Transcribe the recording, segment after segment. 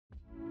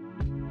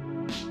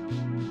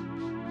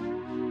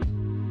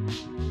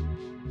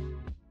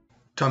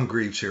Tom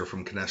Greaves here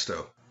from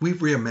Kenesto. We've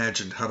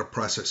reimagined how to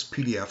process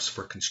PDFs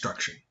for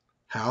construction.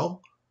 How?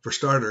 For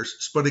starters,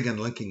 splitting and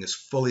linking is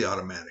fully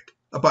automatic.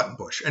 A button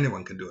push,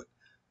 anyone can do it.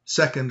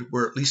 Second,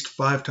 we're at least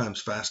 5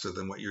 times faster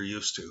than what you're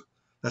used to.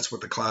 That's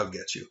what the cloud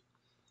gets you.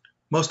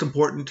 Most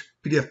important,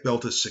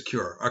 PDFBilt is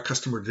secure. Our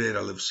customer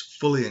data lives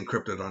fully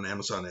encrypted on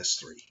Amazon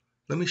S3.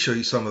 Let me show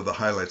you some of the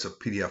highlights of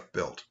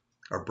PDFBilt,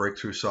 our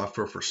breakthrough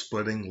software for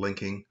splitting,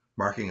 linking,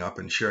 marking up,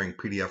 and sharing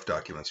PDF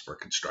documents for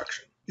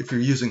construction. If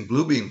you're using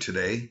Bluebeam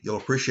today, you'll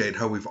appreciate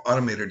how we've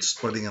automated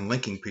splitting and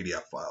linking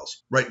PDF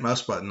files. Right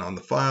mouse button on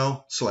the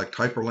file, select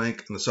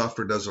Hyperlink, and the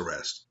software does the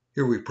rest.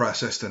 Here we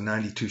processed a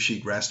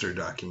 92-sheet raster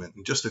document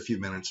in just a few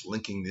minutes,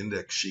 linking the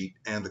index sheet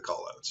and the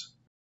callouts.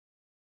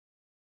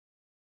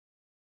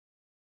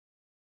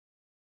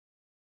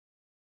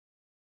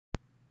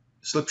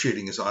 Slip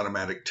sheeting is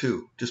automatic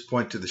too. Just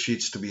point to the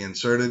sheets to be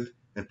inserted,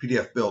 and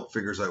PDFBilt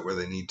figures out where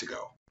they need to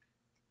go.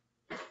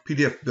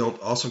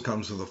 PDFBilt also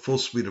comes with a full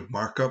suite of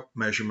markup,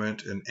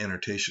 measurement, and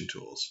annotation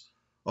tools.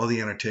 All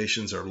the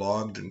annotations are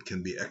logged and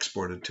can be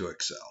exported to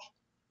Excel.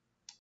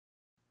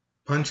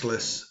 Punch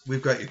lists,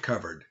 we've got you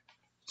covered.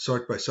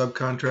 Sort by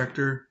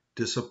subcontractor,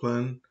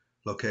 discipline,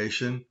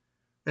 location,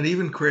 and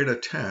even create a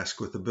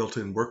task with the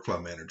built-in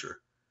workflow manager.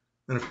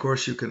 And of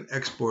course, you can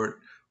export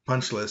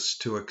punch lists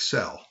to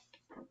Excel.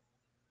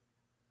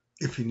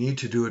 If you need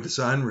to do a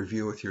design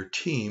review with your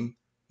team,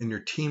 and your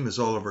team is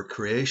all over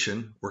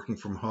creation, working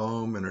from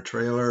home, in a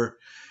trailer,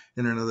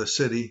 in another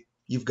city,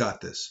 you've got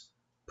this.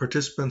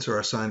 Participants are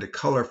assigned a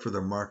color for their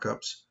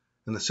markups,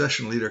 and the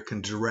session leader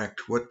can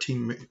direct what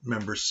team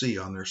members see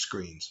on their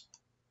screens.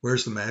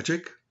 Where's the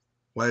magic?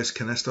 Why is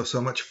Kenesto so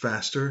much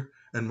faster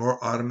and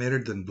more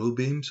automated than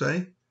Bluebeam,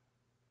 say?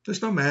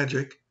 There's no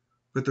magic,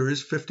 but there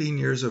is 15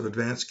 years of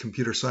advanced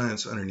computer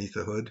science underneath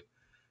the hood.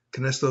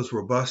 Kenesto's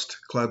robust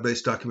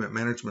cloud-based document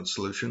management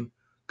solution,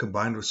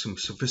 combined with some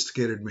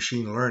sophisticated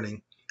machine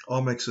learning,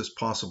 all makes this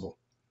possible.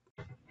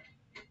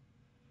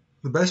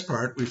 The best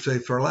part we've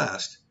saved for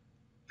last.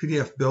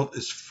 PDFBilt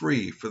is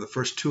free for the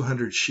first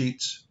 200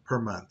 sheets per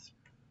month.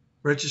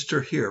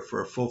 Register here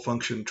for a full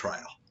function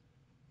trial.